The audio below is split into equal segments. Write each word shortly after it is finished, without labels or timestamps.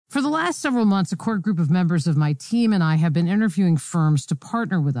For the last several months, a core group of members of my team and I have been interviewing firms to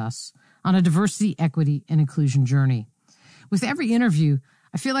partner with us on a diversity, equity, and inclusion journey. With every interview,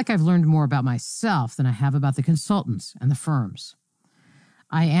 I feel like I've learned more about myself than I have about the consultants and the firms.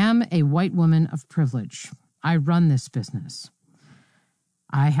 I am a white woman of privilege. I run this business.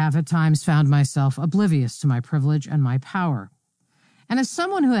 I have at times found myself oblivious to my privilege and my power. And as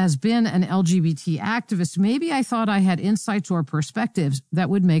someone who has been an LGBT activist, maybe I thought I had insights or perspectives that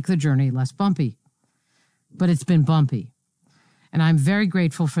would make the journey less bumpy. But it's been bumpy. And I'm very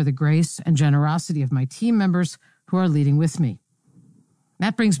grateful for the grace and generosity of my team members who are leading with me.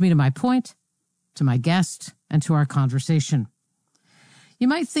 That brings me to my point, to my guest, and to our conversation. You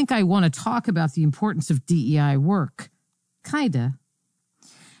might think I want to talk about the importance of DEI work. Kinda.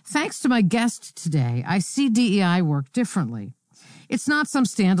 Thanks to my guest today, I see DEI work differently. It's not some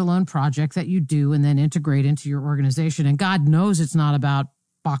standalone project that you do and then integrate into your organization, and God knows it's not about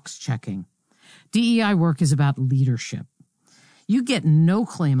box checking. DEI work is about leadership. You get no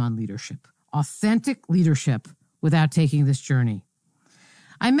claim on leadership, authentic leadership, without taking this journey.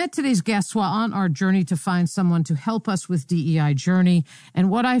 I met today's guest while on our journey to find someone to help us with DEI journey, and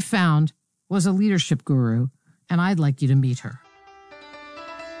what I found was a leadership guru, and I'd like you to meet her.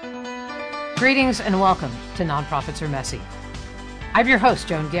 Greetings and welcome to Nonprofits Are Messy. I'm your host,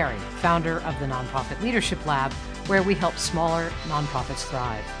 Joan Gary, founder of the Nonprofit Leadership Lab, where we help smaller nonprofits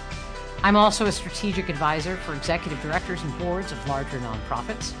thrive. I'm also a strategic advisor for executive directors and boards of larger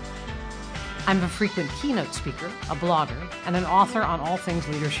nonprofits. I'm a frequent keynote speaker, a blogger, and an author on all things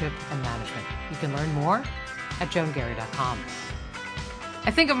leadership and management. You can learn more at joangary.com.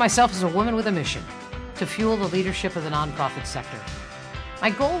 I think of myself as a woman with a mission to fuel the leadership of the nonprofit sector. My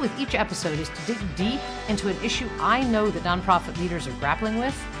goal with each episode is to dig deep into an issue I know that nonprofit leaders are grappling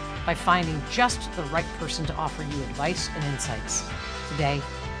with by finding just the right person to offer you advice and insights. Today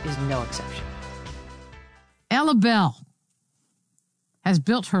is no exception. Ella Bell has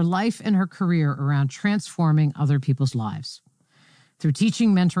built her life and her career around transforming other people's lives. Through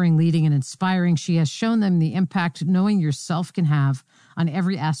teaching, mentoring, leading, and inspiring, she has shown them the impact knowing yourself can have on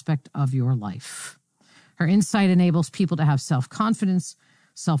every aspect of your life. Her insight enables people to have self-confidence,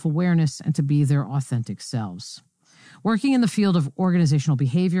 self-awareness, and to be their authentic selves. Working in the field of organizational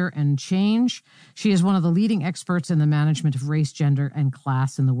behavior and change, she is one of the leading experts in the management of race, gender, and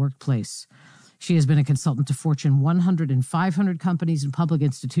class in the workplace. She has been a consultant to Fortune 100 and 500 companies and public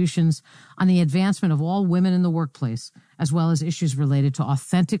institutions on the advancement of all women in the workplace, as well as issues related to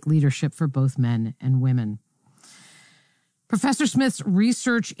authentic leadership for both men and women. Professor Smith's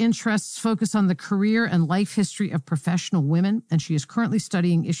research interests focus on the career and life history of professional women, and she is currently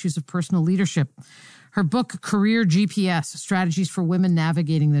studying issues of personal leadership. Her book, Career GPS, Strategies for Women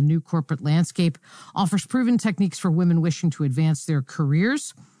Navigating the New Corporate Landscape, offers proven techniques for women wishing to advance their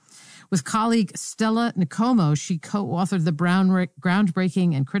careers. With colleague Stella Nicomo, she co-authored the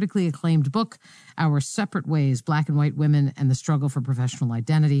groundbreaking and critically acclaimed book, Our Separate Ways, Black and White Women and the Struggle for Professional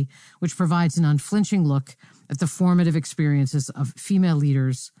Identity, which provides an unflinching look at the formative experiences of female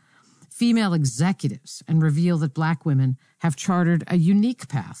leaders, female executives, and reveal that Black women have chartered a unique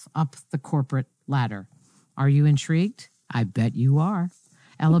path up the corporate ladder. Are you intrigued? I bet you are.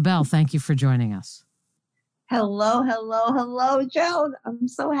 Ella Bell, thank you for joining us. Hello, Joan. I'm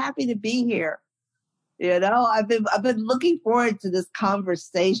so happy to be here. You know, I've been looking forward to this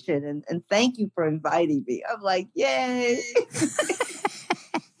conversation, and thank you for inviting me. I'm like, yay!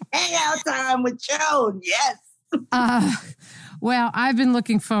 Hangout time with Joan. Yes. Well, I've been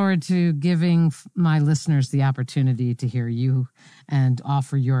looking forward to giving my listeners the opportunity to hear you and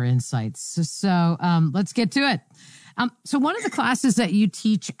offer your insights. So let's get to it. So one of the classes that you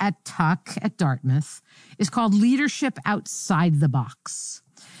teach at Tuck at Dartmouth is called Leadership Outside the Box.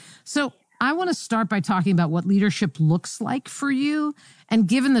 So I want to start by talking about what leadership looks like for you. And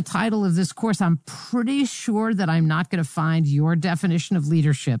given the title of this course, I'm pretty sure that I'm not going to find your definition of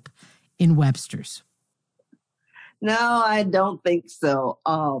leadership in Webster's. No, I don't think so.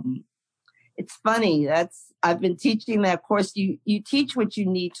 It's funny. I've been teaching that course. You teach what you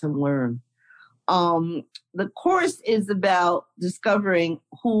need to learn. The course is about discovering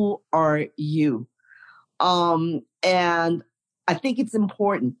who are you. And I think it's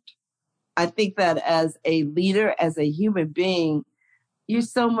important. I think that as a leader, as a human being, you're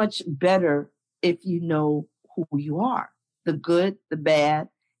so much better if you know who you are, the good, the bad,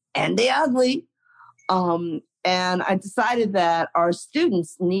 and the ugly. And I decided that our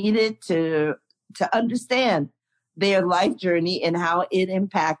students needed to understand their life journey and how it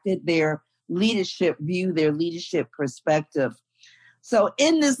impacted their leadership view, their leadership perspective. So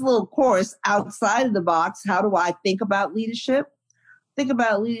in this little course, outside of the box, how do I think about leadership? Think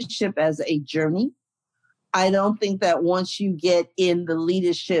about leadership as a journey. I don't think that once you get in the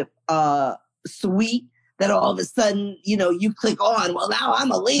leadership suite, that all of a sudden, you click on, well, now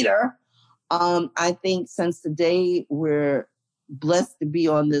I'm a leader. I think since the day we're blessed to be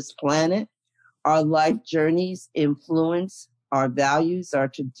on this planet, our life journeys influence our values,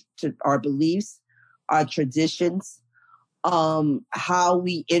 our beliefs, our traditions, how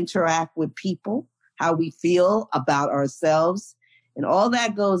we interact with people, how we feel about ourselves. And all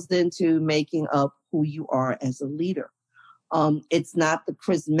that goes into making up who you are as a leader. It's not the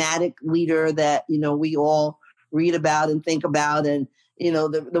charismatic leader that, we all read about and think about. And,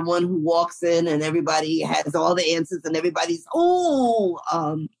 the one who walks in and everybody has all the answers and everybody's,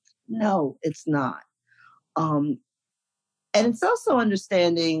 no, it's not. And it's also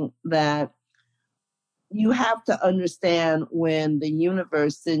understanding that you have to understand when the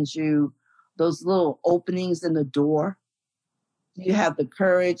universe sends you those little openings in the door. You have the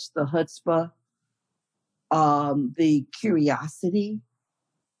courage, the chutzpah, the curiosity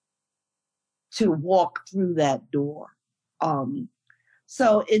to walk through that door.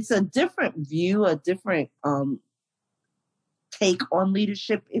 So it's a different view, a different take on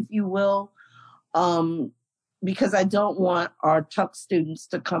leadership, if you will, because I don't want our Tuck students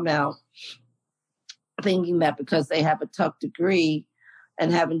to come out thinking that because they have a Tuck degree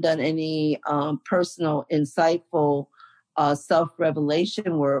and haven't done any personal, insightful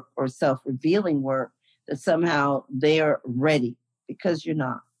self-revelation work or self-revealing work, that somehow they're ready, because you're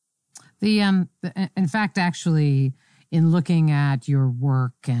not. In fact, actually, in looking at your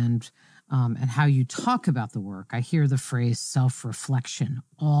work and how you talk about the work, I hear the phrase self-reflection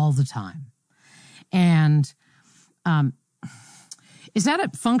all the time. And is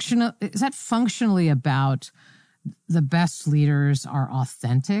that functionally about the best leaders are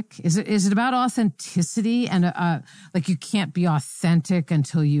authentic? Is it about authenticity and like you can't be authentic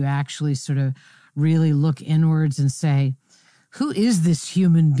until you actually sort of really look inwards and say, who is this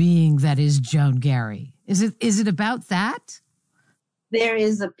human being that is Joan Garry? Is it about that? There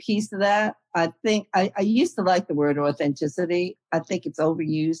is a piece of that. I think I used to like the word authenticity. I think it's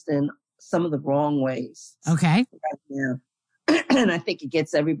overused in some of the wrong ways. Okay. Right now. And I think it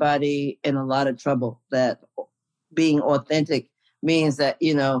gets everybody in a lot of trouble, that being authentic means that,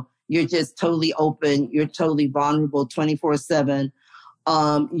 you're just totally open. You're totally vulnerable 24/7.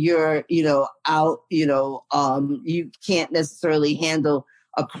 You're, out, you can't necessarily handle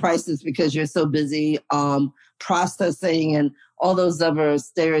a crisis because you're so busy processing and all those other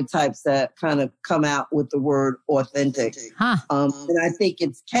stereotypes that kind of come out with the word authentic. Huh. And I think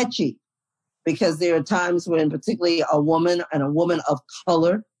it's catchy because there are times when particularly a woman and a woman of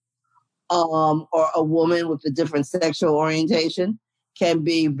color or a woman with a different sexual orientation can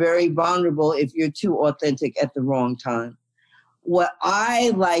be very vulnerable if you're too authentic at the wrong time. What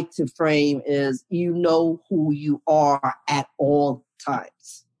I like to frame is, who you are at all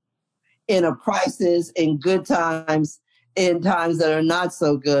times. In a crisis, in good times, in times that are not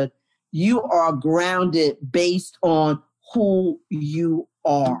so good, you are grounded based on who you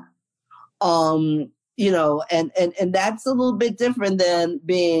are. And that's a little bit different than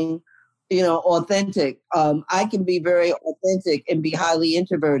being, authentic. I can be very authentic and be highly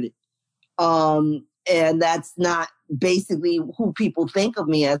introverted. And that's not basically who people think of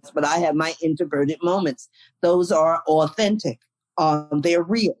me as, but I have my introverted moments. Those are authentic. They're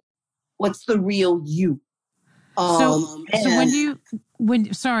real. What's the real you? So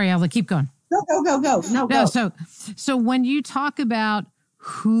sorry, Ella, keep going. Go. No, go. So when you talk about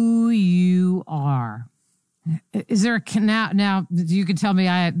who you are, is there now you can tell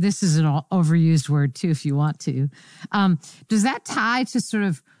me this is an overused word too, if you want to. Does that tie to sort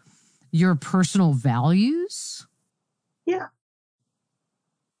of your personal values? Yeah.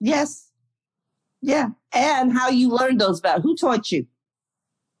 Yes. Yeah. And how you learned those values. Who taught you?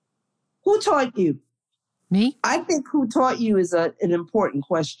 Who taught you? Me? I think who taught you is an important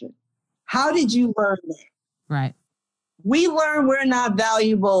question. How did you learn that? Right. We learn we're not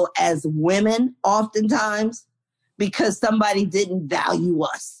valuable as women oftentimes because somebody didn't value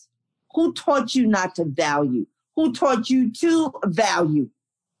us. Who taught you not to value? Who taught you to value?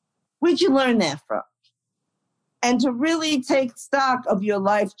 Where'd you learn that from? And to really take stock of your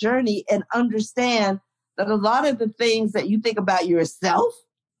life journey and understand that a lot of the things that you think about yourself,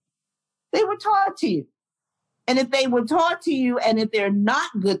 they were taught to you. And if they were taught to you, and if they're not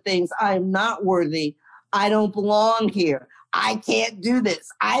good things, I am not worthy. I don't belong here. I can't do this.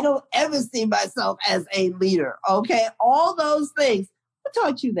 I don't ever see myself as a leader. Okay. All those things. Who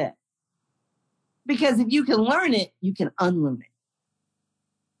taught you that? Because if you can learn it, you can unlearn it.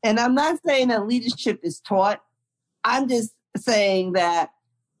 And I'm not saying that leadership is taught. I'm just saying that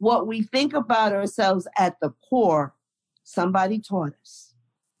what we think about ourselves at the core, somebody taught us.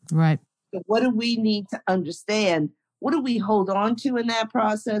 Right. So what do we need to understand? What do we hold on to in that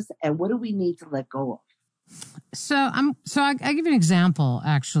process? And what do we need to let go of? So I give you an example,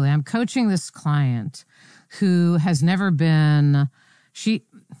 actually. I'm coaching this client who has never been, she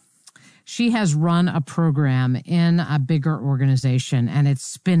has run a program in a bigger organization and it's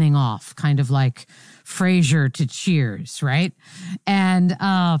spinning off, kind of like Frasier to Cheers, right? And,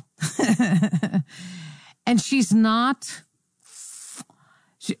 and she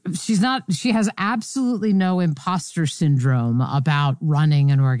has absolutely no imposter syndrome about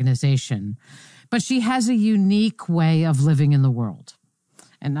running an organization, but she has a unique way of living in the world.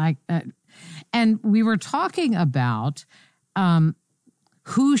 And we were talking about,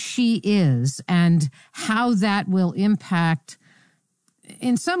 who she is and how that will impact,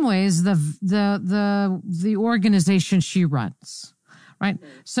 in some ways, the organization she runs, right?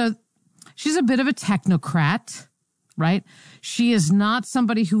 So she's a bit of a technocrat, right? She is not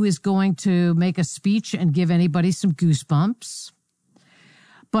somebody who is going to make a speech and give anybody some goosebumps.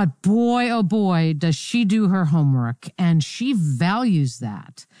 But boy, oh boy, does she do her homework, and she values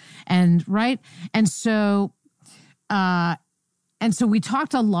that. And right. And so we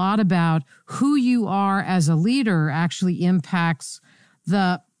talked a lot about who you are as a leader actually impacts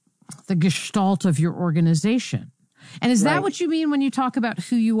the gestalt of your organization. And is that what you mean when you talk about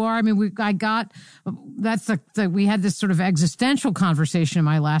who you are? I mean, we had this sort of existential conversation in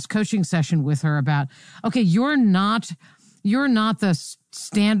my last coaching session with her about, okay, you're not the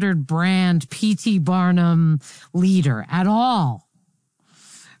standard brand P.T. Barnum leader at all,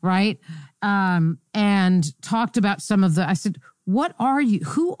 right? And talked about some of I said, what are you?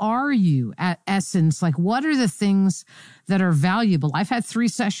 Who are you at essence? Like, what are the things that are valuable? I've had 3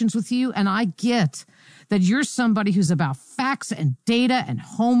 sessions with you, and I get that you're somebody who's about facts and data and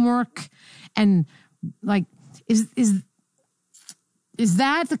homework. And like, is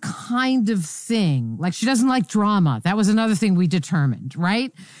that the kind of thing? Like, she doesn't like drama. That was another thing we determined,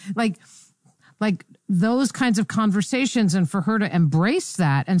 right? Like those kinds of conversations, and for her to embrace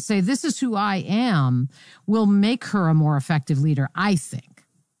that and say, this is who I am, will make her a more effective leader, I think.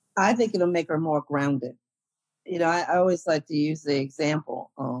 I think it'll make her more grounded. You know, I always like to use the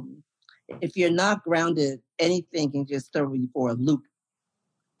example. If you're not grounded, anything can just throw you for a loop.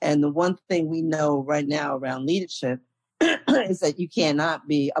 And the one thing we know right now around leadership is that you cannot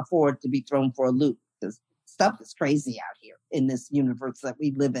afford to be thrown for a loop, because stuff is crazy out here in this universe that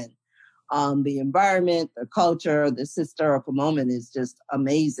we live in. The environment, the culture, the hysterical moment is just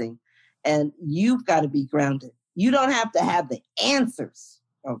amazing. And you've got to be grounded. You don't have to have the answers,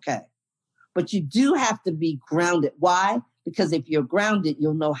 okay? But you do have to be grounded. Why? Because if you're grounded,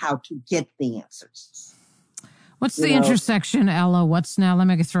 you'll know how to get the answers. What's the intersection, Ella? Let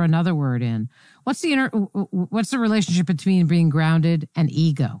me throw another word in. What's the relationship between being grounded and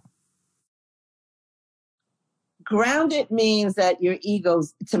ego? Grounded means that your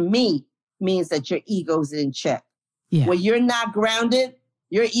ego's, to me, means that your ego's in check. Yeah. When you're not grounded,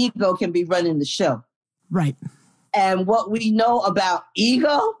 your ego can be running the show. Right. And what we know about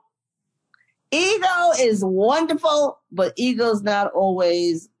ego is wonderful, but ego's not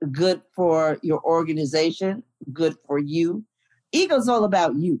always good for your organization, good for you. Ego's all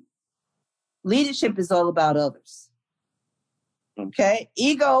about you. Leadership is all about others. Okay?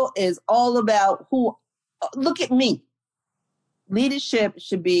 Ego is all about look at me. Leadership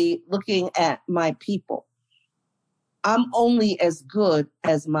should be looking at my people. I'm only as good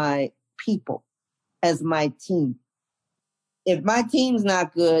as my people, as my team. If my team's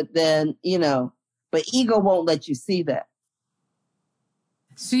not good, then, but ego won't let you see that.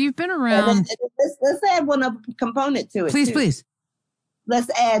 So you've been around. Let's add one other component to it. Please. Let's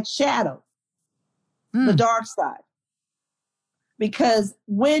add shadow, the dark side. Because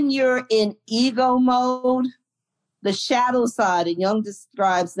when you're in ego mode, the shadow side, and Jung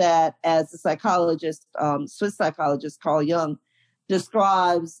describes that as the psychologist, Swiss psychologist Carl Jung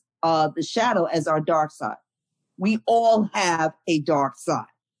describes the shadow as our dark side. We all have a dark side.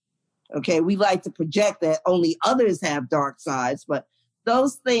 Okay, we like to project that only others have dark sides, but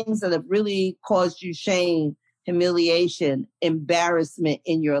those things that have really caused you shame, humiliation, embarrassment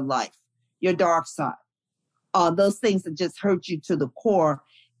in your life, your dark side, those things that just hurt you to the core,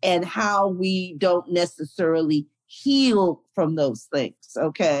 and how we don't necessarily heal from those things,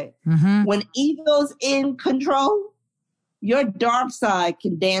 okay? Mm-hmm. When ego's in control, your dark side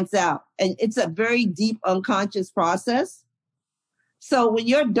can dance out. And it's a very deep unconscious process. So when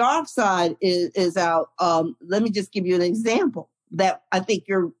your dark side is out, let me just give you an example that I think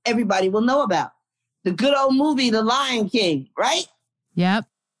everybody will know about. The good old movie, The Lion King, right? Yep.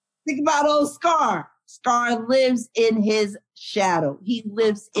 Think about old Scar. Scar lives in his shadow. He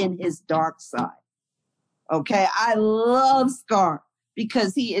lives in his dark side. Okay. I love Scar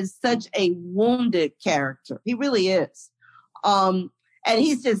because he is such a wounded character. He really is. And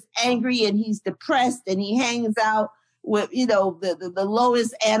he's just angry and he's depressed and he hangs out with, the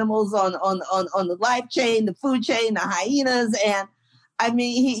lowest animals on the life chain, the food chain, the hyenas. And I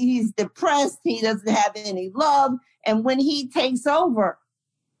mean, he's depressed. He doesn't have any love. And when he takes over,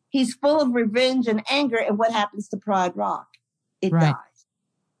 he's full of revenge and anger. And what happens to Pride Rock? It dies.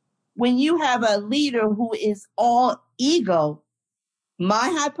 When you have a leader who is all ego,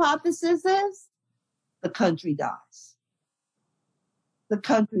 my hypothesis is the country dies. The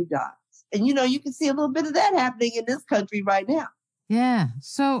country dies. And, you can see a little bit of that happening in this country right now. Yeah.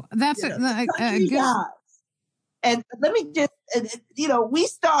 So that's the country dies. And let me just, we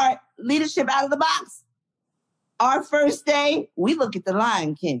start leadership out of the box. Our first day, we look at the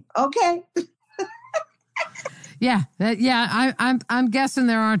Lion King. Okay. Yeah. I'm guessing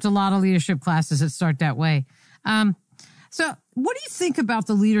there aren't a lot of leadership classes that start that way. So what do you think about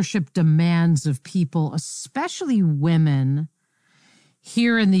the leadership demands of people, especially women,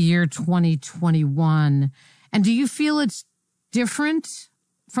 here in the year 2021? And do you feel it's different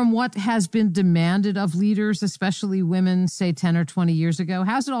from what has been demanded of leaders, especially women, say 10 or 20 years ago?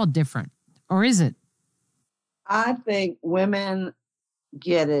 How's it all different? Or is it? I think women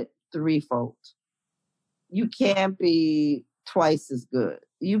get it threefold. You can't be twice as good.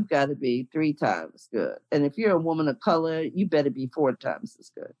 You've got to be 3 times good. And if you're a woman of color, you better be 4 times as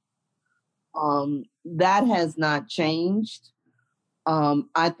good. That has not changed.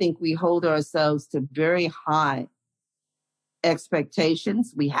 I think we hold ourselves to very high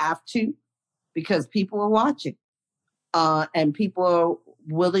expectations. We have to, because people are watching. And people are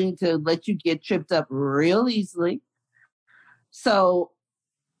willing to let you get tripped up real easily. So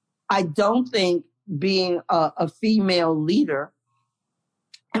I don't think being a female leader,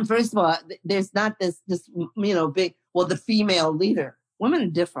 and first of all, there's not this big, the female leader. Women are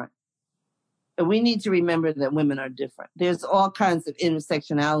different. And we need to remember that women are different. There's all kinds of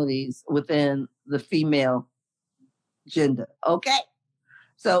intersectionalities within the female gender. Okay.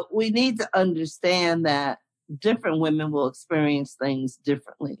 So we need to understand that different women will experience things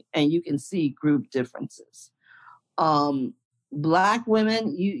differently, and you can see group differences. Black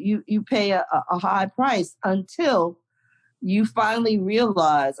women, you pay a high price until you finally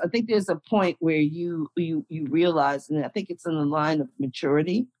realize. I think there's a point where you realize, and I think it's in the line of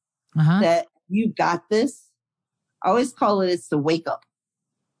maturity, that you got this. I always call it's the wake up.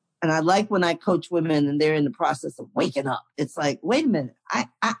 And I like when I coach women and they're in the process of waking up. It's like, wait a minute, I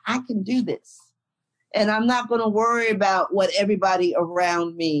can do this. And I'm not going to worry about what everybody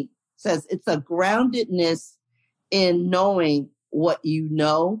around me says. It's a groundedness in knowing what you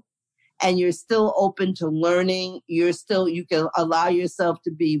know, and you're still open to learning. You can allow yourself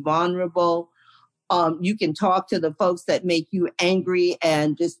to be vulnerable. You can talk to the folks that make you angry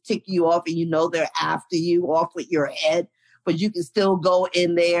and just tick you off, and they're after you off with your head, but you can still go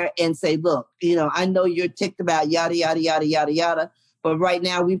in there and say, look, I know you're ticked about yada, yada, yada, yada, yada, but right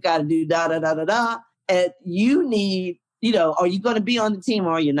now we've got to do da, da, da, da, da. And you need, are you going to be on the team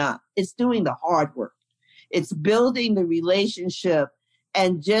or are you not? It's doing the hard work. It's building the relationship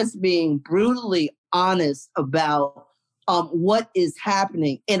and just being brutally honest about what is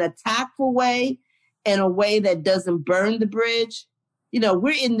happening in a tactful way, in a way that doesn't burn the bridge.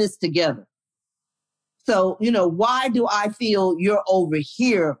 We're in this together. So, why do I feel you're over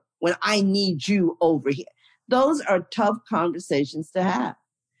here when I need you over here? Those are tough conversations to have.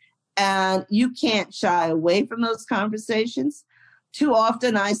 And you can't shy away from those conversations. Too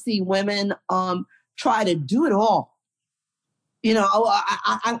often I see women try to do it all.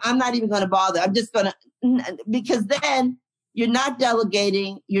 I'm not even going to bother. I'm just going to, because then you're not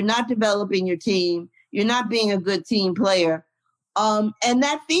delegating, you're not developing your team, you're not being a good team player. And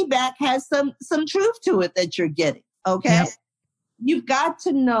that feedback has some truth to it that you're getting. Okay. Yep. You've got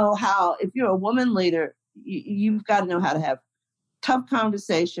to know how, if you're a woman leader, you've got to know how to have tough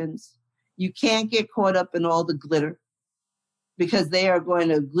conversations. You can't get caught up in all the glitter, because they are going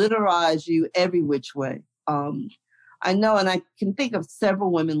to glitterize you every which way. I know, and I can think of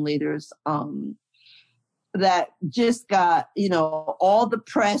several women leaders that just got, all the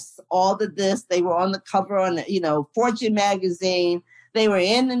press, all the this. They were on the cover on, Fortune magazine. They were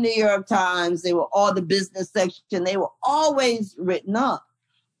in the New York Times. They were all the business section. They were always written up.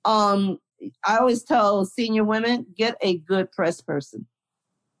 I always tell senior women, get a good press person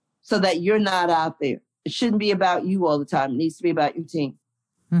so that you're not out there. It shouldn't be about you all the time. It needs to be about your team.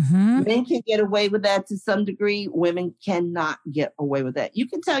 Mm-hmm. Men can get away with that to some degree. Women cannot get away with that. You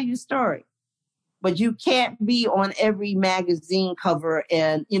can tell your story, but you can't be on every magazine cover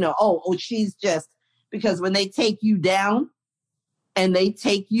and, she's just, because when they take you down,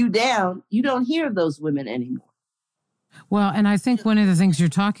 you don't hear of those women anymore. Well, and I think one of the things you're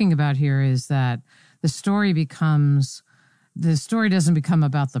talking about here is that the story doesn't become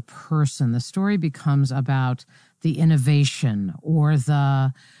about the person. The story becomes about the innovation or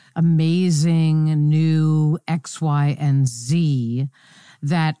the amazing new X, Y, and Z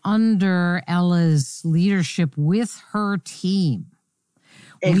that under Ella's leadership with her team,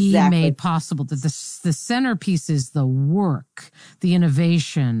 we made possible. That the centerpiece is the work, the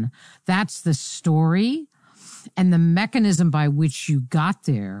innovation. That's the story. And the mechanism by which you got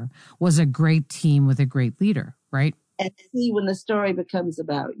there was a great team with a great leader, right? And see, when the story becomes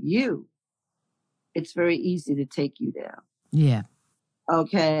about you, it's very easy to take you down. Yeah.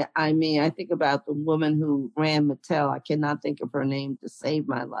 Okay. I mean, I think about the woman who ran Mattel. I cannot think of her name to save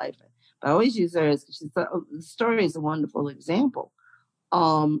my life. But I always use her as the story is a wonderful example.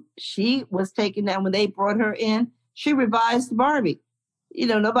 She was taken down when they brought her in. She revised Barbie.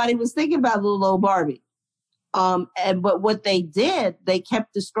 Nobody was thinking about little old Barbie. But what they did, they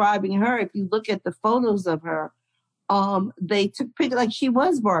kept describing her. If you look at the photos of her, they took pictures like she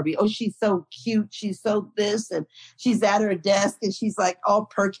was Barbie. Oh, she's so cute. She's so this, and she's at her desk and she's like all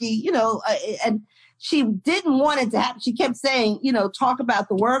perky, and she didn't want it to happen. She kept saying, talk about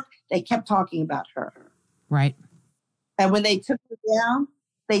the work. They kept talking about her. Right. And when they took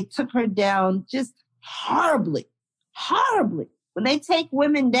her down just horribly, horribly. When they take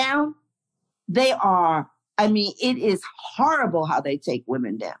women down, it is horrible how they take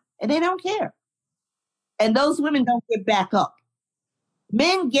women down, and they don't care. And those women don't get back up.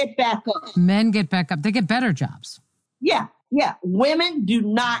 Men get back up. They get better jobs. Yeah. Women do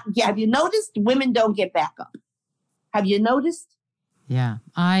not. Have you noticed? Women don't get back up. Have you noticed? Yeah.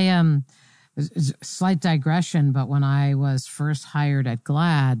 Slight digression, but when I was first hired at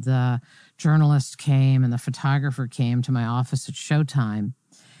GLAAD, the journalist came and the photographer came to my office at Showtime.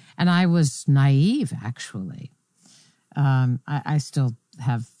 And I was naive, actually. I still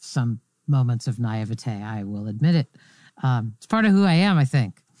have some moments of naivete, I will admit it. It's part of who I am, I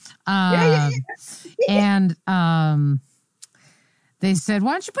think. And they said,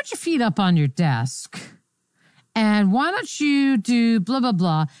 why don't you put your feet up on your desk? And why don't you do blah, blah,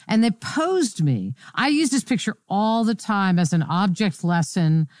 blah? And they posed me. I use this picture all the time as an object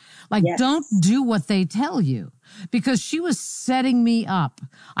lesson. Like, Don't do what they tell you. Because she was setting me up.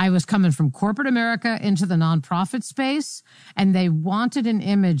 I was coming from corporate America into the nonprofit space, and they wanted an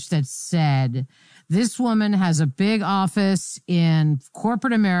image that said, this woman has a big office in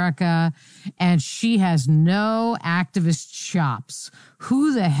corporate America, and she has no activist chops.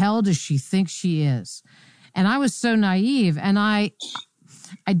 Who the hell does she think she is? And I was so naive, and I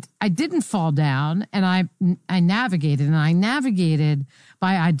didn't fall down, and I navigated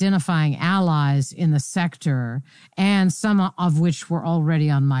by identifying allies in the sector, and some of which were already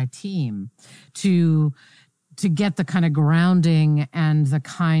on my team, to get the kind of grounding and the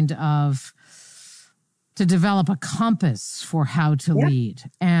kind of to develop a compass for how to lead.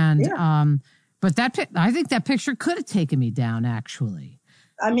 And but I think that picture could have taken me down, actually.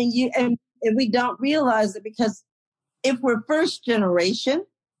 I mean, and we don't realize it, because if we're first generation,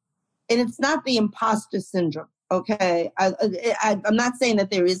 and it's not the imposter syndrome, okay? I'm not saying that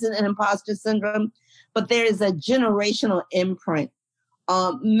there isn't an imposter syndrome, but there is a generational imprint.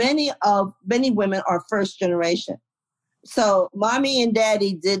 Many women are first generation. So mommy and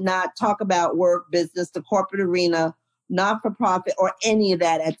daddy did not talk about work, business, the corporate arena, not-for-profit, or any of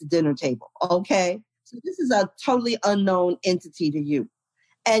that at the dinner table, okay? So this is a totally unknown entity to you.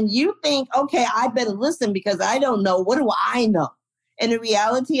 And you think, okay, I better listen because I don't know. What do I know? And the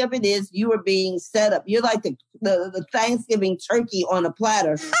reality of it is you are being set up. You're like the Thanksgiving turkey on a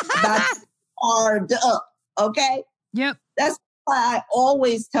platter, about carved up, okay? Yep. That's why I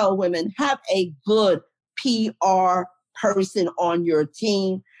always tell women, have a good PR person on your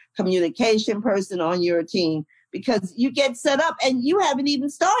team, communication person on your team, because you get set up and you haven't even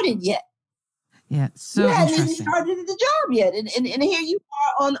started yet. Yeah, so you hadn't even started the job yet, and here you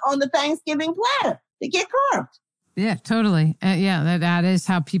are on the Thanksgiving platter to get carved. Yeah, totally. That is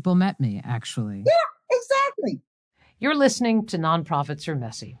how people met me, actually. Yeah, exactly. You're listening to Nonprofits Are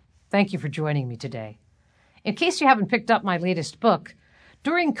Messy. Thank you for joining me today. In case you haven't picked up my latest book,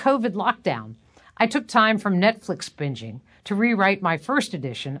 during COVID lockdown, I took time from Netflix binging to rewrite my first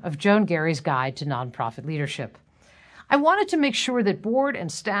edition of Joan Gary's Guide to Nonprofit Leadership. I wanted to make sure that board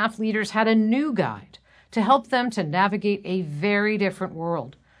and staff leaders had a new guide to help them to navigate a very different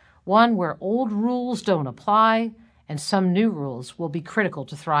world one where old rules don't apply and some new rules will be critical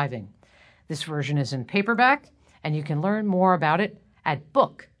to thriving. This version is in paperback, and you can learn more about it at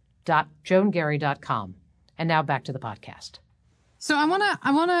book.joangary.com. And now back to the podcast. So I want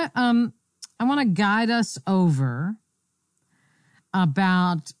to guide us over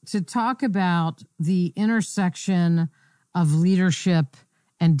to talk about the intersection of leadership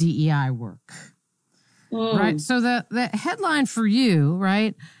and DEI work. Right. So the headline for you,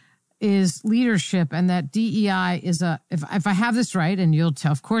 right, is leadership, and that DEI is if I have this right, and you'll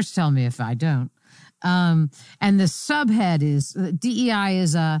of course tell me if I don't. And the subhead is DEI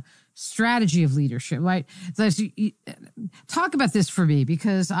is a strategy of leadership, right? So talk about this for me,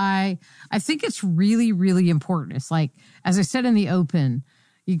 because I think it's really, really important. It's like, as I said in the open,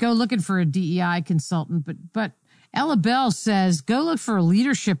 you go looking for a DEI consultant, but Ella Bell says, go look for a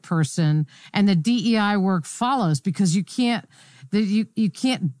leadership person and the DEI work follows, because you can't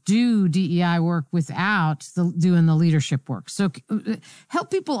do DEI work without doing the leadership work. So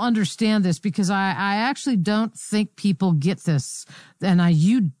help people understand this, because I actually don't think people get this. And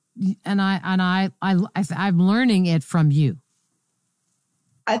I'm learning it from you.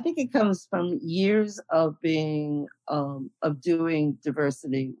 I think it comes from years of doing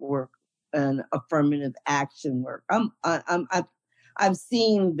diversity work and affirmative action work. I've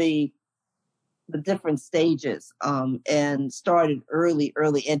seen the different stages, and started early,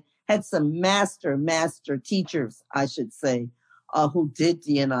 and had some master teachers, I should say, who did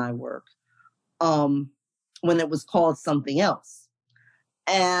D&I work, when it was called something else.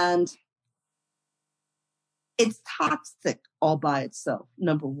 And it's toxic all by itself,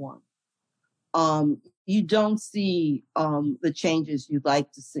 number one. You don't see the changes you'd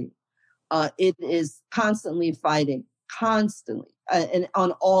like to see. It is constantly fighting, and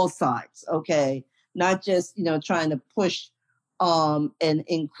on all sides, okay? Not just, trying to push an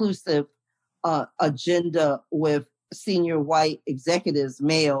inclusive agenda with senior white executives,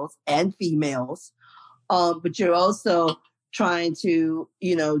 males and females, but you're also trying to,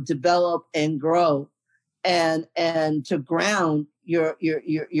 develop and grow and to ground your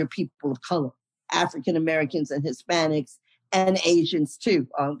people of color, African Americans and Hispanics, and Asians too,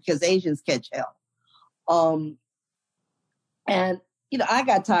 because Asians catch hell. And, I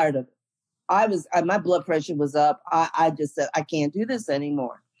got tired of it. My blood pressure was up. I just said, I can't do this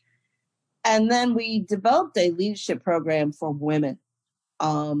anymore. And then we developed a leadership program for women.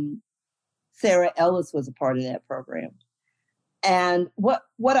 Sarah Ellis was a part of that program. And what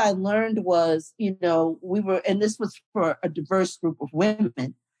I learned was, and this was for a diverse group of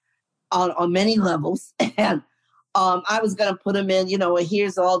women on many levels. And I was going to put them in,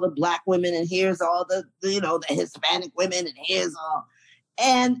 here's all the Black women, and here's all the Hispanic women, and here's all.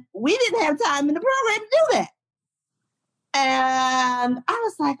 And we didn't have time in the program to do that. And I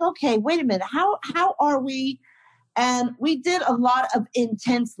was like, okay, wait a minute. How are we? And we did a lot of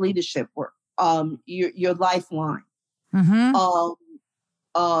intense leadership work. Your lifeline. Mm-hmm.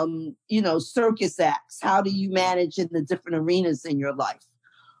 Circus acts. How do you manage in the different arenas in your life?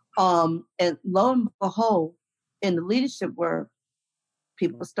 And lo and behold, in the leadership work,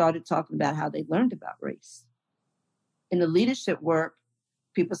 people started talking about how they learned about race. In the leadership work,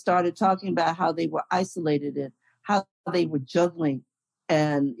 people started talking about how they were isolated and how they were juggling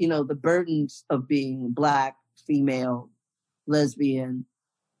and, the burdens of being Black, female, lesbian,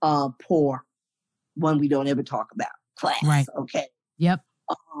 poor, one we don't ever talk about, class. Right. Okay. Yep.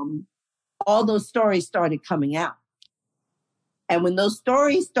 All those stories started coming out. And when those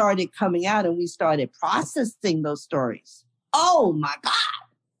stories started coming out and we started processing those stories, oh my God,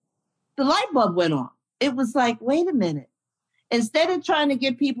 the light bulb went on. It was like, wait a minute. Instead of trying to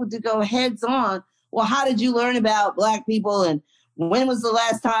get people to go heads on, well, how did you learn about Black people? And when was the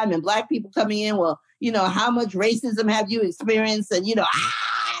last time? And Black people coming in, well, how much racism have you experienced? And,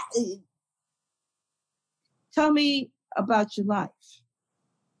 tell me about your life.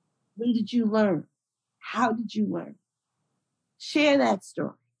 When did you learn? How did you learn? Share that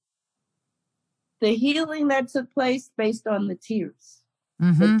story. The healing that took place based on the tears.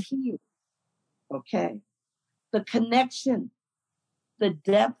 Mm-hmm. The tears. Okay. The connection. The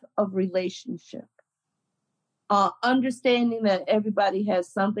depth of relationship. Understanding that everybody has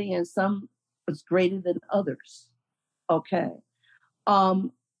something and some is greater than others. Okay.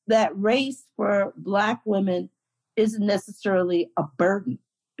 That race for Black women isn't necessarily a burden,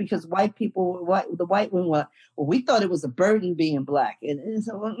 because white people, the white women were, well, we thought it was a burden being Black. And it's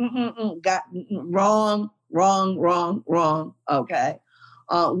got wrong. Okay.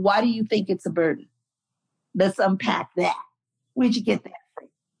 Why do you think it's a burden? Let's unpack that. Where'd you get that from?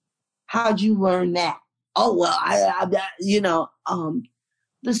 How'd you learn that? Oh, well,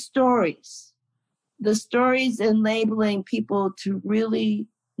 the stories enabling people to really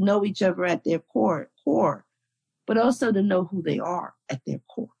know each other at their core, but also to know who they are at their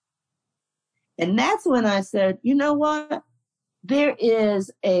core. And that's when I said, you know what? There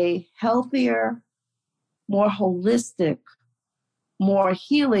is a healthier, more holistic, more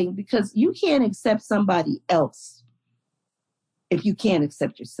healing, because you can't accept somebody else if you can't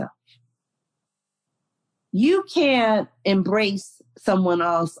accept yourself. You can't embrace someone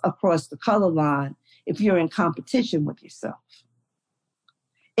else across the color line if you're in competition with yourself.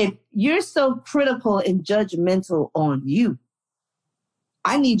 If you're so critical and judgmental on you,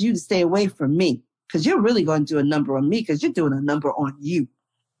 I need you to stay away from me, because you're really going to do a number on me, because you're doing a number on you.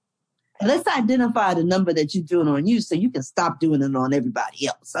 And let's identify the number that you're doing on you so you can stop doing it on everybody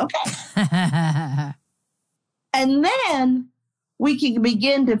else, okay? And then we can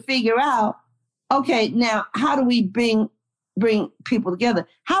begin to figure out, okay, now how do we bring people together?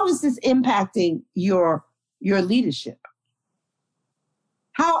 How is this impacting your leadership?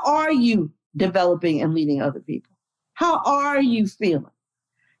 How are you developing and leading other people? How are you feeling?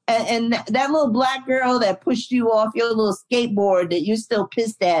 And that little black girl that pushed you off your little skateboard that you're still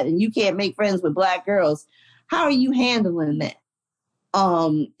pissed at and you can't make friends with black girls, how are you handling that?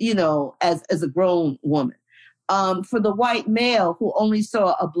 As a grown woman. For the white male who only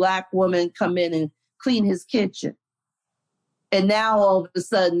saw a black woman come in and clean his kitchen. And now all of a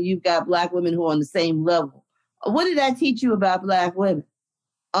sudden you've got black women who are on the same level. What did that teach you about black women?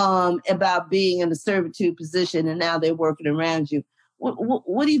 About being in a servitude position, and now they're working around you.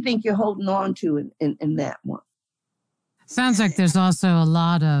 What do you think you're holding on to in that one? Sounds like there's also a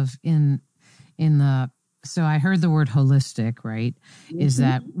lot of so I heard the word holistic, right? Mm-hmm. Is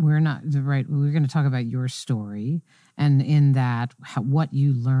that we're going to talk about your story, and in that, what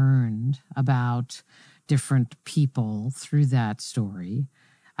you learned about different people through that story.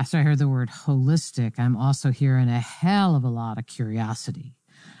 After I heard the word holistic, I'm also hearing a hell of a lot of curiosity,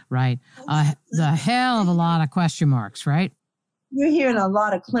 right? The hell of a lot of question marks, right? You're hearing a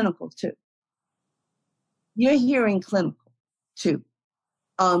lot of clinical too. You're hearing clinical too.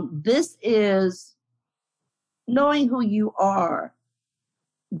 This is knowing who you are,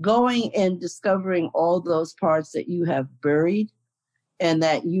 going and discovering all those parts that you have buried and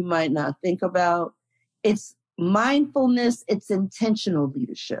that you might not think about. It's mindfulness. It's intentional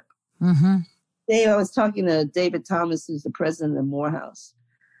leadership. Mm-hmm. I was talking to David Thomas, who's the president of Morehouse,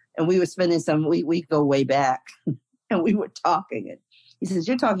 and we were spending we go way back. And we were talking, and he says,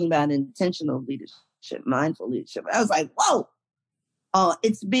 you're talking about intentional leadership, mindful leadership. I was like, whoa,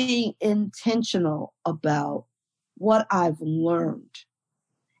 it's being intentional about what I've learned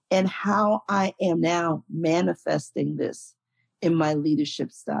and how I am now manifesting this in my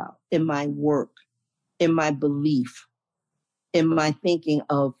leadership style, in my work, in my belief, in my thinking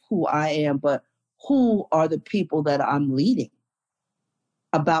of who I am, but who are the people that I'm leading,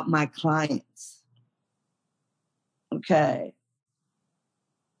 about my clients. Okay.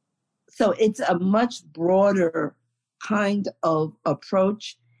 So it's a much broader kind of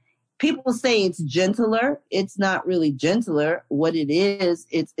approach. People say it's gentler. It's not really gentler. What it is,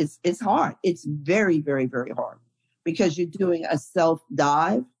 it's hard. It's very, very, very hard because you're doing a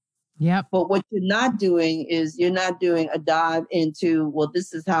self-dive. Yep. But what you're not doing is you're not doing a dive into,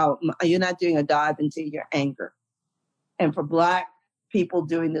 you're not doing a dive into your anger. And for Black people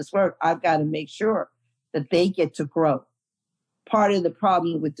doing this work, I've got to make sure that they get to grow. Part of the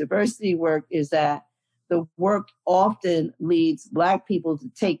problem with diversity work is that the work often leads Black people to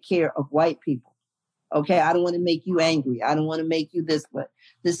take care of white people. Okay, I don't want to make you angry. I don't want to make you this, but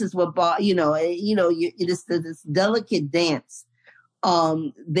this is what, this delicate dance.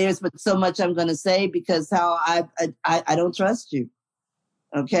 There's but so much I'm going to say because how I don't trust you.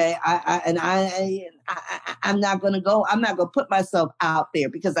 Okay, I'm not going to go. I'm not going to put myself out there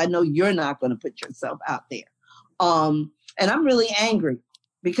because I know you're not going to put yourself out there. And I'm really angry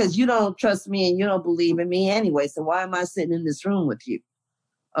because you don't trust me and you don't believe in me anyway. So why am I sitting in this room with you?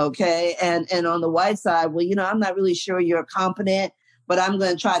 Okay, and on the white side, well, I'm not really sure you're competent, but I'm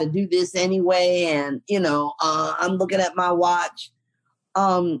going to try to do this anyway. And I'm looking at my watch.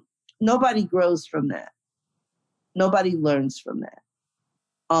 Nobody grows from that. Nobody learns from that.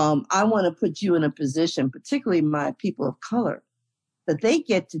 I want to put you in a position, particularly my people of color, that they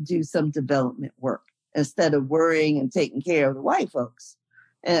get to do some development work instead of worrying and taking care of the white folks.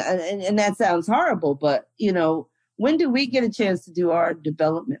 And that sounds horrible, but, when do we get a chance to do our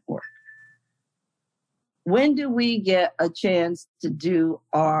development work? When do we get a chance to do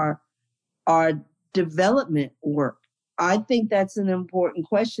our development work? I think that's an important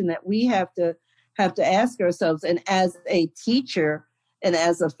question that we have to ask ourselves. And as a teacher, And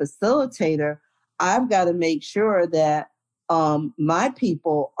as a facilitator, I've got to make sure that my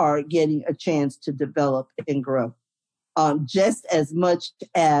people are getting a chance to develop and grow just as much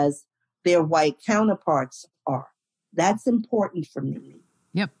as their white counterparts are. That's important for me.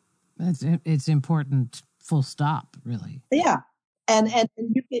 Yep. It's important, full stop, really. Yeah. And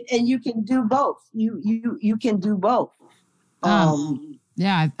you can do both. You can do both.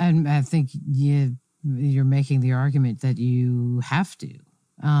 Yeah, I think you're making the argument that you have to.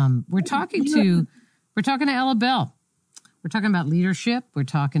 We're talking to Ella Bell. We're talking about leadership. We're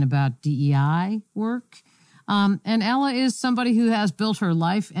talking about DEI work. And Ella is somebody who has built her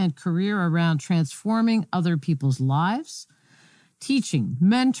life and career around transforming other people's lives, teaching,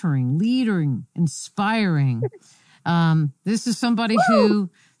 mentoring, leading, inspiring. This is somebody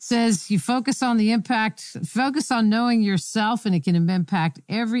who says you focus on the impact, focus on knowing yourself, and it can impact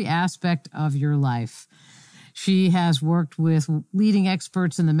every aspect of your life. She has worked with leading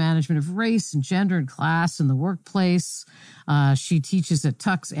experts in the management of race and gender and class in the workplace. She teaches at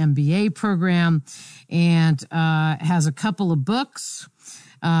Tuck's MBA program and has a couple of books.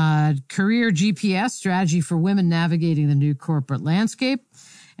 Career GPS, Strategy for Women Navigating the New Corporate Landscape.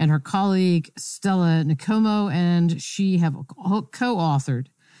 And her colleague, Stella Nicomo, and she have co-authored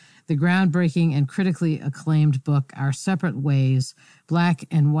the groundbreaking and critically acclaimed book, Our Separate Ways, Black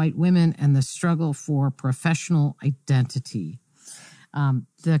and White Women and the Struggle for Professional Identity.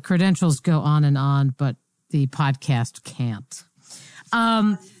 The credentials go on, but the podcast can't.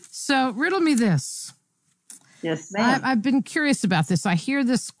 So riddle me this. Yes, ma'am. I've been curious about this. I hear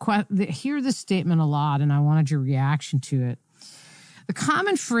this statement a lot, and I wanted your reaction to it. The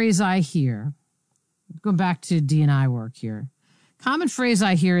common phrase I hear, going back to D&I work here, common phrase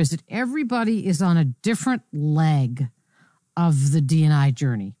I hear is that everybody is on a different leg of the D&I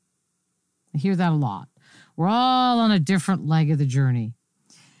journey. I hear that a lot. We're all on a different leg of the journey.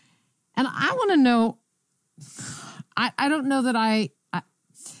 And I want to know, I don't know that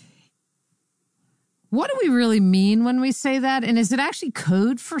what do we really mean when we say that? And is it actually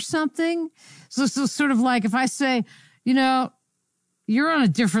code for something? So sort of like if I say, you're on a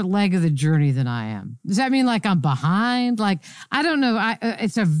different leg of the journey than I am. Does that mean like I'm behind? Like, I don't know.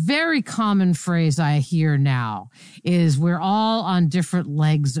 It's a very common phrase I hear now is we're all on different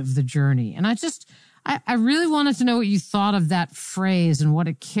legs of the journey. And I really wanted to know what you thought of that phrase and what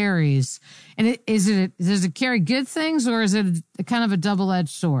it carries. And does it carry good things or is it a kind of a double-edged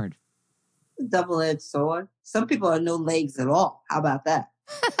sword? Double-edged sword. Some people have no legs at all. How about that?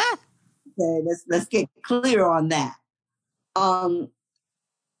 Okay, let's get clear on that.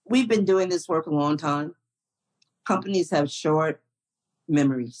 We've been doing this work a long time. Companies have short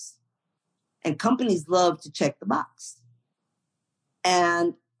memories, and companies love to check the box.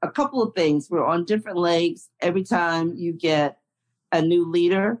 And a couple of things, we're on different legs. Every time you get a new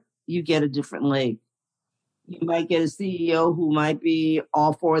leader, you get a different leg. You might get a CEO who might be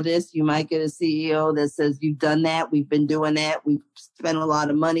all for this. You might get a CEO that says, you've done that. We've been doing that. We've spent a lot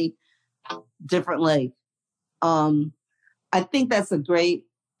of money. Different leg. I think that's a great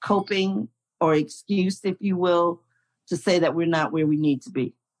coping or excuse, if you will, to say that we're not where we need to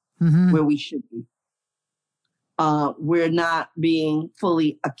be, where we should be. We're not being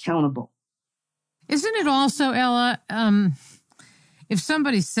fully accountable. Isn't it also, Ella, if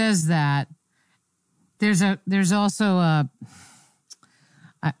somebody says that, there's also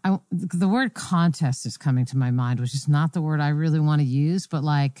the word contest is coming to my mind, which is not the word I really want to use, but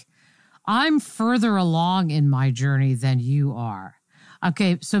like, I'm further along in my journey than you are.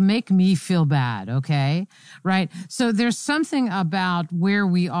 Okay, so make me feel bad, okay? Right? So there's something about where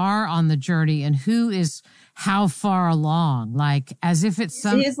we are on the journey and who is how far along, like as if it's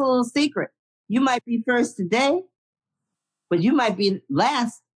some... Here's a little secret. You might be first today, but you might be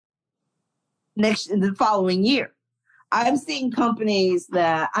last in the following year. I've seen companies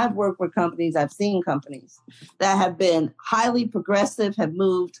I've worked with companies, I've seen companies that have been highly progressive, have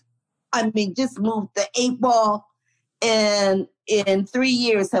moved the 8 ball, and in 3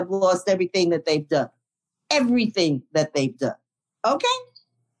 years have lost everything that they've done. Everything that they've done. Okay?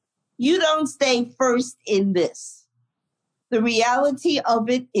 You don't stay first in this. The reality of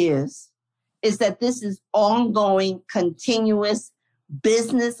it is that this is ongoing, continuous,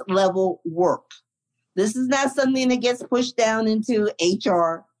 business level work. This is not something that gets pushed down into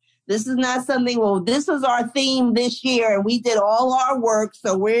HR. This is not something, well, this was our theme this year and we did all our work,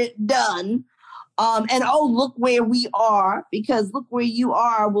 so we're done. Look where we are, because look where you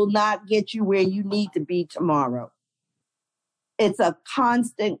are will not get you where you need to be tomorrow. It's a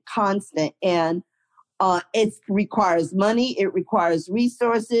constant, and it requires money. It requires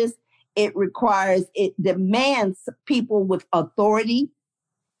resources. It demands people with authority.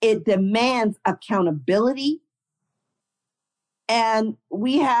 It demands accountability. And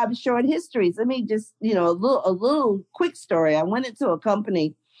we have short histories. Let me just, a little quick story. I went into a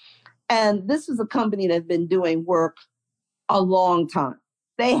company, and this was a company that's been doing work a long time.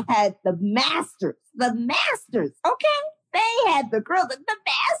 They had the masters, okay? They had the girls, the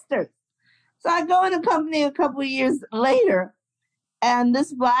masters. So I go in a company a couple of years later, and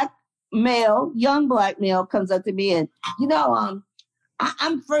this young black male comes up to me and,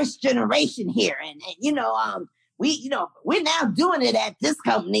 I'm first generation here. And we're now doing it at this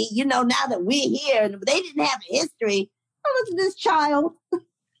company, now that we're here, and they didn't have a history. I looked at this child. I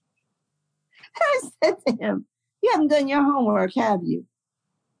said to him, you haven't done your homework, have you?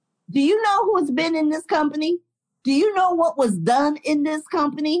 Do you know who's been in this company? Do you know what was done in this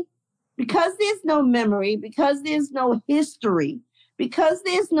company? Because there's no memory, because there's no history, because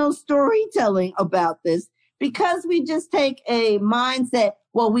there's no storytelling about this, because we just take a mindset,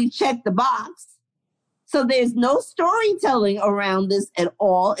 well, we checked the box. So there's no storytelling around this at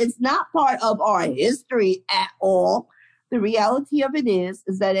all. It's not part of our history at all. The reality of it is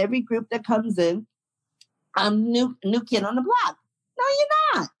that every group that comes in, I'm new kid on the block. No, you're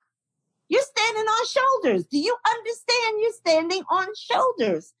not. You're standing on shoulders. Do you understand? You're standing on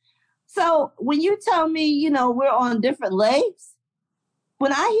shoulders. So when you tell me, we're on different legs,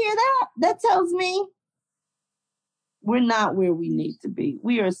 when I hear that tells me we're not where we need to be.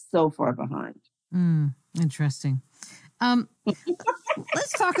 We are so far behind. Interesting.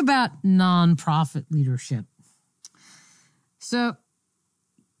 Let's talk about nonprofit leadership. So,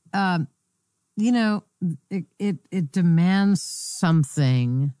 it demands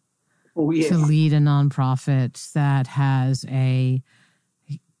something to lead a nonprofit that has a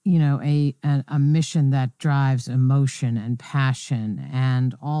mission that drives emotion and passion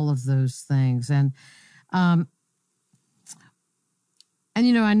and all of those things. And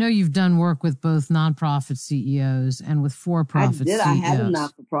I know you've done work with both nonprofit CEOs and with for-profit CEOs. I have a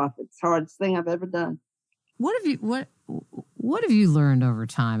not-for-profit. It's the hardest thing I've ever done. What have you learned over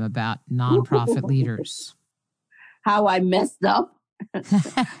time about nonprofit leaders? How I messed up,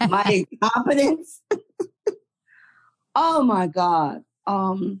 my incompetence. Oh my God.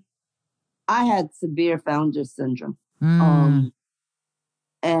 I had severe founder syndrome.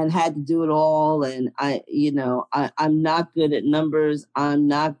 And had to do it all. And I'm not good at numbers. I'm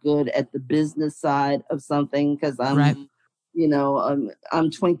not good at the business side of something because I'm, right. I'm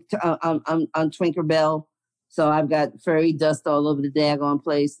Twinkerbell. So I've got fairy dust all over the daggone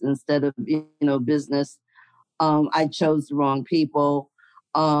place instead of, business. I chose the wrong people,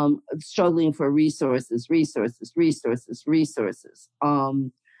 struggling for resources. The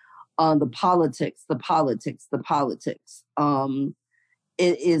politics.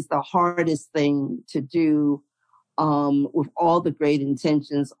 It is the hardest thing to do with all the great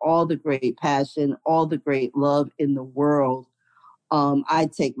intentions, all the great passion, all the great love in the world. I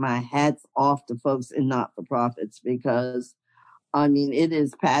take my hats off to folks in not-for-profits because, it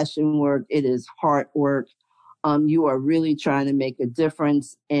is passion work. It is heart work. You are really trying to make a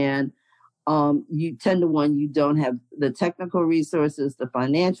difference. And you 10 to 1, you don't have the technical resources, the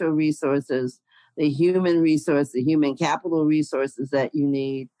financial resources, the human resource, the human capital resources that you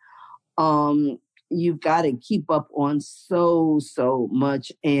need. You've got to keep up on so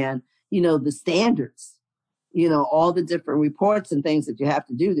much. And, the standards, all the different reports and things that you have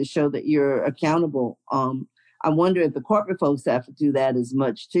to do to show that you're accountable. I wonder if the corporate folks have to do that as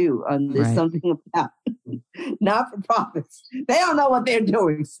much too. There's right. something about not-for-profits. They don't know what they're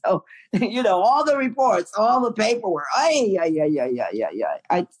doing. So, all the reports, all the paperwork. I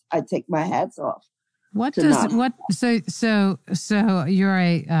take my hats off. So you're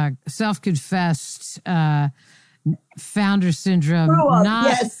a self-confessed founder syndrome,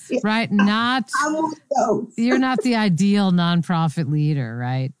 yes. Right? Not I'm one of those. You're not the ideal nonprofit leader,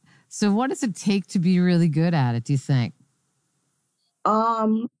 right? So what does it take to be really good at it, do you think?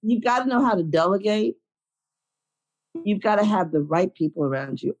 You've got to know how to delegate. You've got to have the right people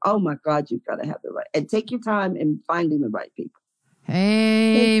around you. Oh my God, you've got to have the right, and take your time in finding the right people.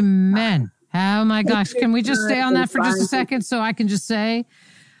 Amen. Oh my gosh. Can we just stay on that for just a second so I can just say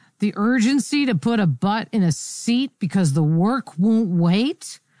the urgency to put a butt in a seat because the work won't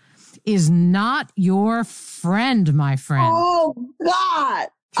wait is not your friend, my friend. Oh God.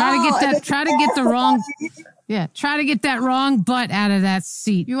 Try to get that wrong butt out of that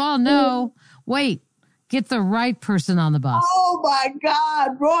seat. You all know, wait, get the right person on the bus. Oh my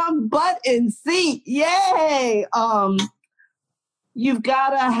God, wrong butt in seat. Yay. You've got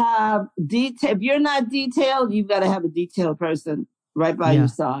to have detail. If you're not detailed, you've got to have a detailed person right by your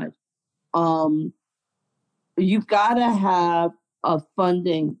side. You've got to have a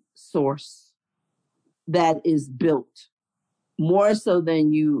funding source that is built more so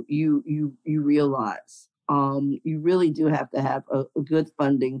than you realize. You really do have to have a good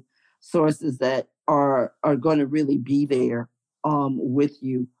funding sources that are going to really be there with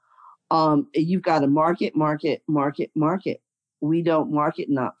you. You've got to market. We don't market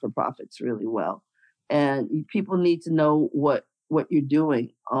not-for-profits really well, and people need to know what you're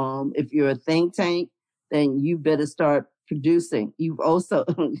doing. If you're a think tank, then you better start producing. You also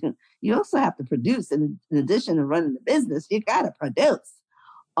have to produce in addition to running the business. You got to produce.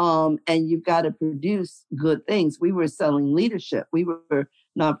 And you've got to produce good things. We were selling leadership. We were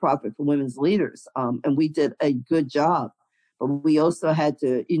nonprofit for women's leaders, and we did a good job. But we also had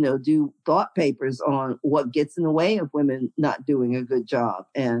to, do thought papers on what gets in the way of women not doing a good job.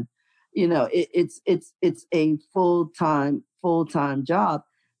 And, it's a full-time job.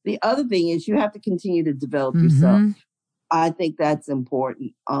 The other thing is you have to continue to develop yourself. I think that's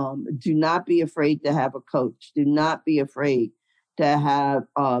important. Do not be afraid to have a coach. Do not be afraid to have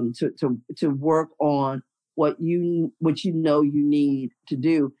to work on what you you need to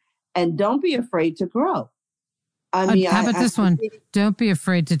do, and don't be afraid to grow. How about this one? Don't be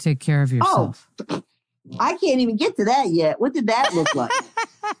afraid to take care of yourself. Oh, I can't even get to that yet. What did that look like?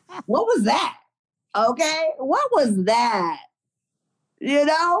 What was that? Okay, what was that?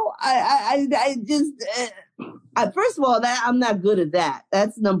 I just first of all, that I'm not good at that.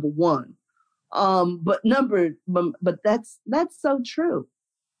 That's number one. But that's so true.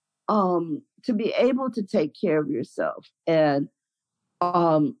 To be able to take care of yourself. And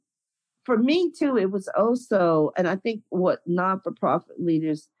for me too, it was also, and I think what not-for-profit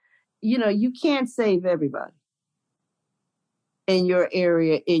leaders, you can't save everybody in your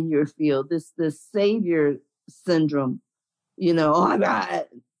area, in your field. This savior syndrome, oh God,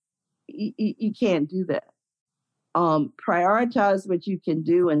 you can't do that. Prioritize what you can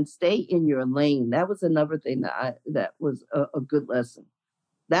do and stay in your lane. That was another thing that was a good lesson.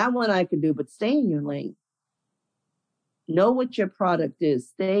 That one I could do, but stay in your lane. Know what your product is.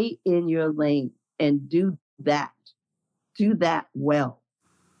 Stay in your lane and do that. Do that well.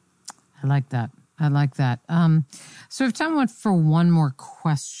 I like that. So if time went for one more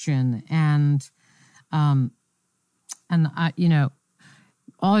question, and I,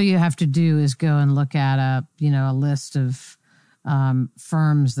 all you have to do is go and look at a list of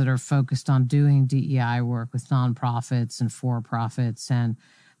firms that are focused on doing DEI work with nonprofits and for-profits, and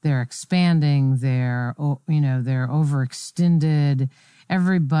they're expanding. They're overextended.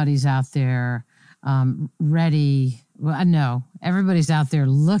 Everybody's out there ready. Well, no, everybody's out there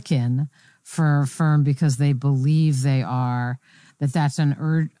looking for a firm because they believe that's an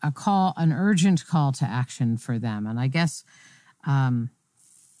urgent call to action for them. And I guess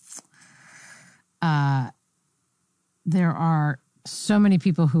there are so many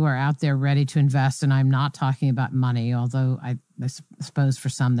people who are out there ready to invest, and I'm not talking about money, although I suppose for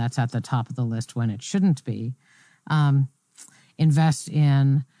some that's at the top of the list when it shouldn't be. Invest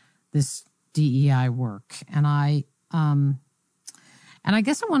in this DEI work, and I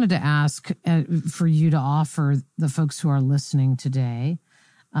guess I wanted to ask for you to offer the folks who are listening today,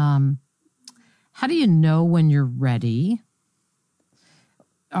 how do you know when you're ready?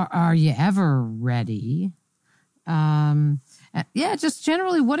 Are you ever ready? Just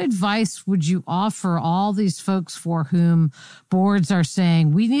generally, what advice would you offer all these folks for whom boards are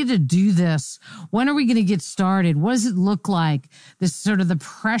saying, we need to do this? When are we going to get started? What does it look like? This sort of the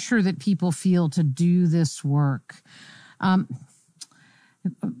pressure that people feel to do this work.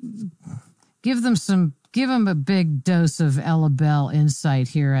 Give them a big dose of Ella Bell insight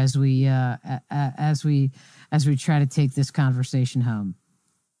here as we try to take this conversation home.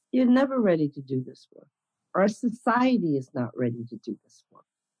 You're never ready to do this work. Our society is not ready to do this work.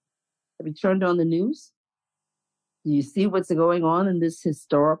 Have you turned on the news? Do you see what's going on in this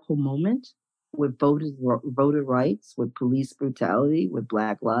historical moment with voter rights, with police brutality, with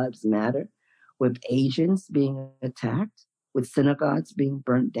Black Lives Matter, with Asians being attacked, with synagogues being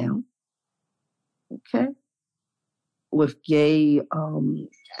burnt down? Okay. With gay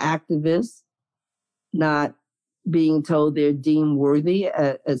activists not being told they're deemed worthy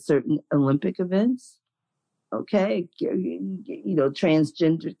at certain Olympic events. Okay.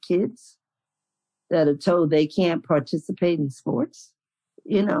 Transgender kids that are told they can't participate in sports.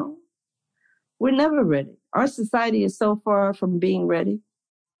 We're never ready. Our society is so far from being ready.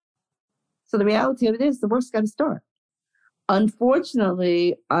 So the reality of it is the work's got to start.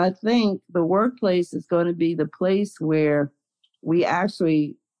 Unfortunately, I think the workplace is going to be the place where we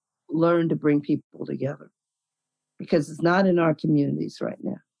actually learn to bring people together, because it's not in our communities right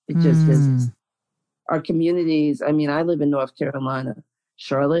now. It just isn't. Our communities, I mean, I live in North Carolina,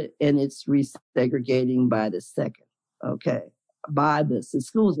 Charlotte, and it's resegregating by the second. Okay. The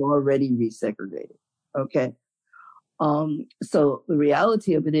schools are already resegregated. Okay. So the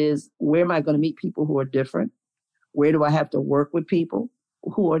reality of it is, where am I going to meet people who are different? Where do I have to work with people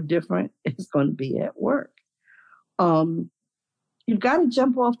who are different? It's going to be at work. You've got to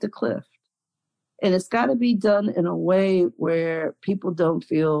jump off the cliff. And it's got to be done in a way where people don't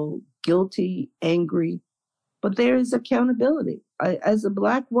feel guilty, angry, but there is accountability. As a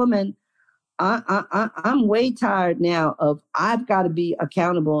Black woman, I'm way tired now of I've got to be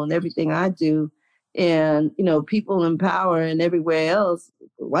accountable in everything I do. And, you know, people in power and everywhere else,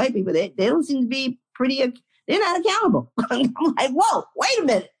 white people, they don't seem to be they're not accountable. I'm like, whoa, wait a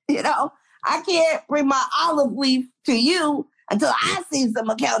minute. You know, I can't bring my olive leaf to you until I see some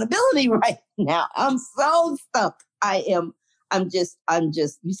accountability right now. I'm so stuck. I'm just,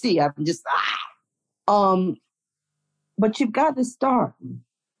 you see, but you've got to start.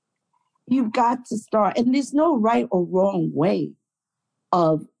 You've got to start. And there's no right or wrong way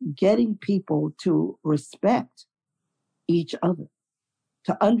of getting people to respect each other,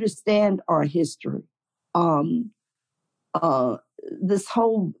 to understand our history. This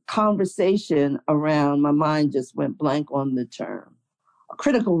whole conversation around, my mind just went blank on the term,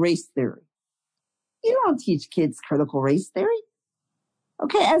 critical race theory. You don't teach kids critical race theory.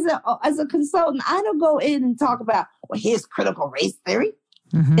 Okay, as a consultant, I don't go in and talk about, well, here's critical race theory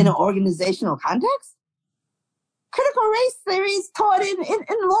in an organizational context. Critical race theory is taught in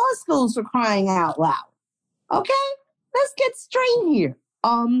law schools, for crying out loud. Okay, let's get straight here.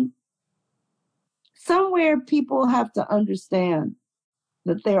 Somewhere people have to understand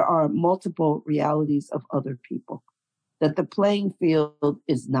that there are multiple realities of other people, that the playing field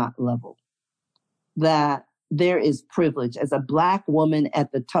is not level, that there is privilege. As a Black woman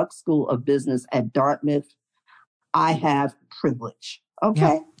at the Tuck School of Business at Dartmouth, I have privilege.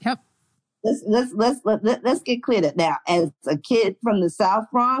 Okay. Yep. Let's get clear that now. As a kid from the South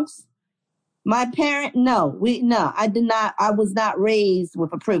Bronx, my parent, I did not. I was not raised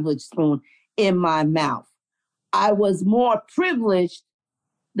with a privileged spoon in my mouth. I was more privileged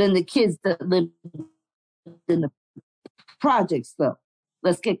than the kids that lived in the projects, though.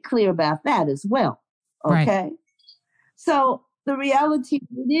 Let's get clear about that as well. Okay. Right. So the reality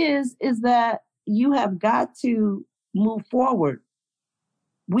is that you have got to move forward.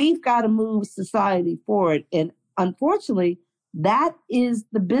 We've got to move society forward. And unfortunately, that is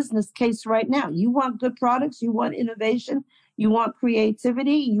the business case right now. You want good products, you want innovation, you want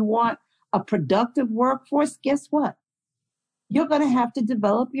creativity, you want a productive workforce. Guess what? You're going to have to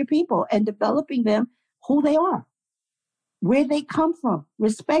develop your people, and developing them who they are, where they come from,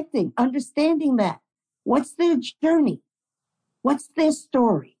 respecting, understanding that. What's their journey? What's their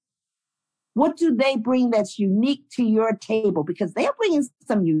story? What do they bring that's unique to your table? Because they're bringing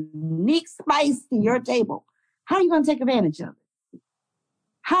some unique spice to your table. How are you going to take advantage of it?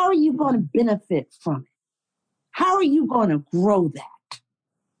 How are you going to benefit from it? How are you going to grow that?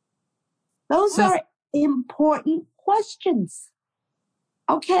 Those are important questions.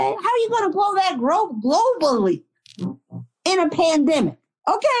 Okay? How are you going to grow globally in a pandemic?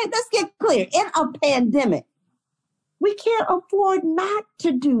 Okay, let's get clear. In a pandemic, we can't afford not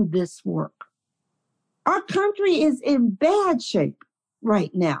to do this work. Our country is in bad shape right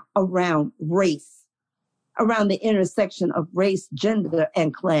now around race, around the intersection of race, gender,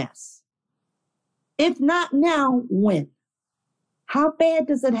 and class. If not now, when? How bad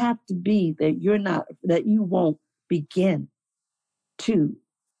does it have to be that you won't begin to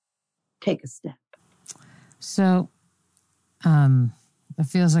take a step? So, it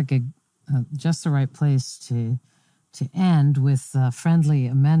feels like just the right place to end with a friendly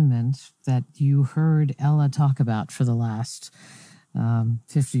amendment that you heard Ella talk about for the last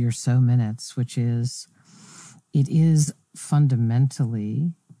 50 or so minutes, which is, it is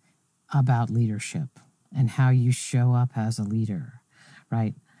fundamentally about leadership and how you show up as a leader,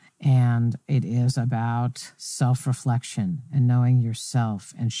 right? And it is about self-reflection and knowing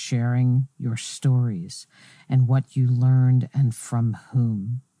yourself and sharing your stories and what you learned and from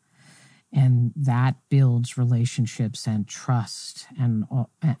whom. And that builds relationships and trust and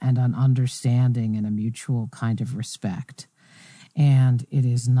an understanding and a mutual kind of respect. And it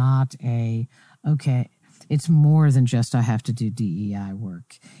is not it's more than just I have to do DEI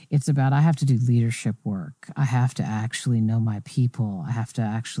work. It's about I have to do leadership work. I have to actually know my people. I have to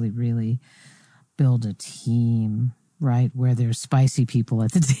actually really build a team, right, where there's spicy people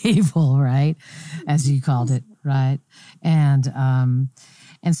at the table, right, as you called it, right? And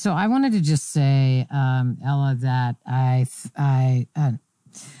so I wanted to just say, Ella, that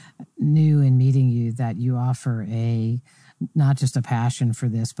knew in meeting you that you offer not just a passion for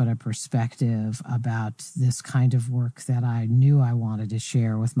this, but a perspective about this kind of work that I knew I wanted to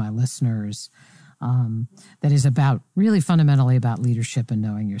share with my listeners. That is really fundamentally about leadership and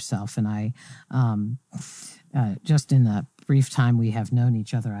knowing yourself. And I, just in the brief time we have known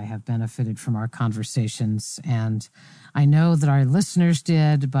each other, I have benefited from our conversations. And I know that our listeners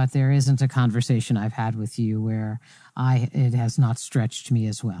did, but there isn't a conversation I've had with you where it has not stretched me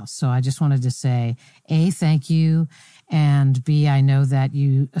as well. So I just wanted to say, A, thank you. And B, I know that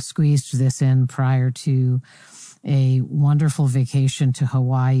you squeezed this in prior to a wonderful vacation to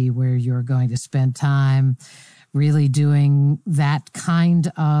Hawaii where you're going to spend time really doing that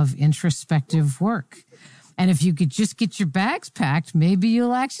kind of introspective work. And if you could just get your bags packed, maybe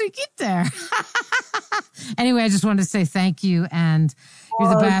you'll actually get there. Anyway, I just wanted to say thank you, and you're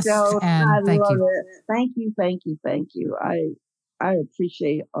the best. Joe, and thank you. It. Thank you. I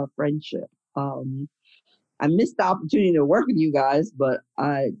appreciate our friendship. I missed the opportunity to work with you guys, but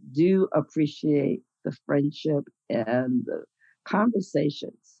I do appreciate the friendship and the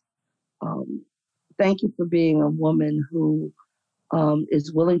conversations. Thank you for being a woman who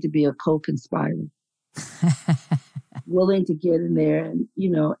is willing to be a co-conspirator, willing to get in there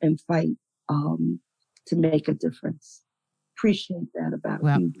and fight to make a difference. Appreciate that about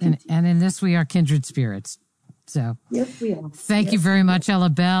you. And in this, we are kindred spirits. So yes, we are. Thank you very much, Ella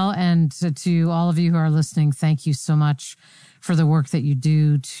Bell. And to all of you who are listening, thank you so much for the work that you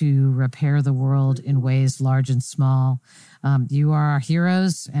do to repair the world in ways large and small. You are our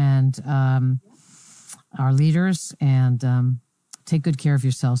heroes and our leaders, and take good care of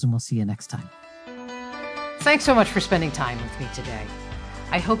yourselves, and we'll see you next time. Thanks so much for spending time with me today.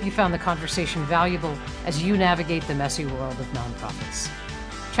 I hope you found the conversation valuable as you navigate the messy world of nonprofits.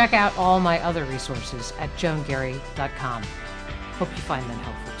 Check out all my other resources at joangarry.com. Hope you find them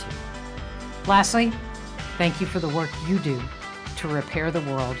helpful too. Lastly, thank you for the work you do to repair the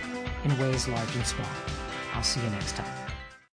world in ways large and small. I'll see you next time.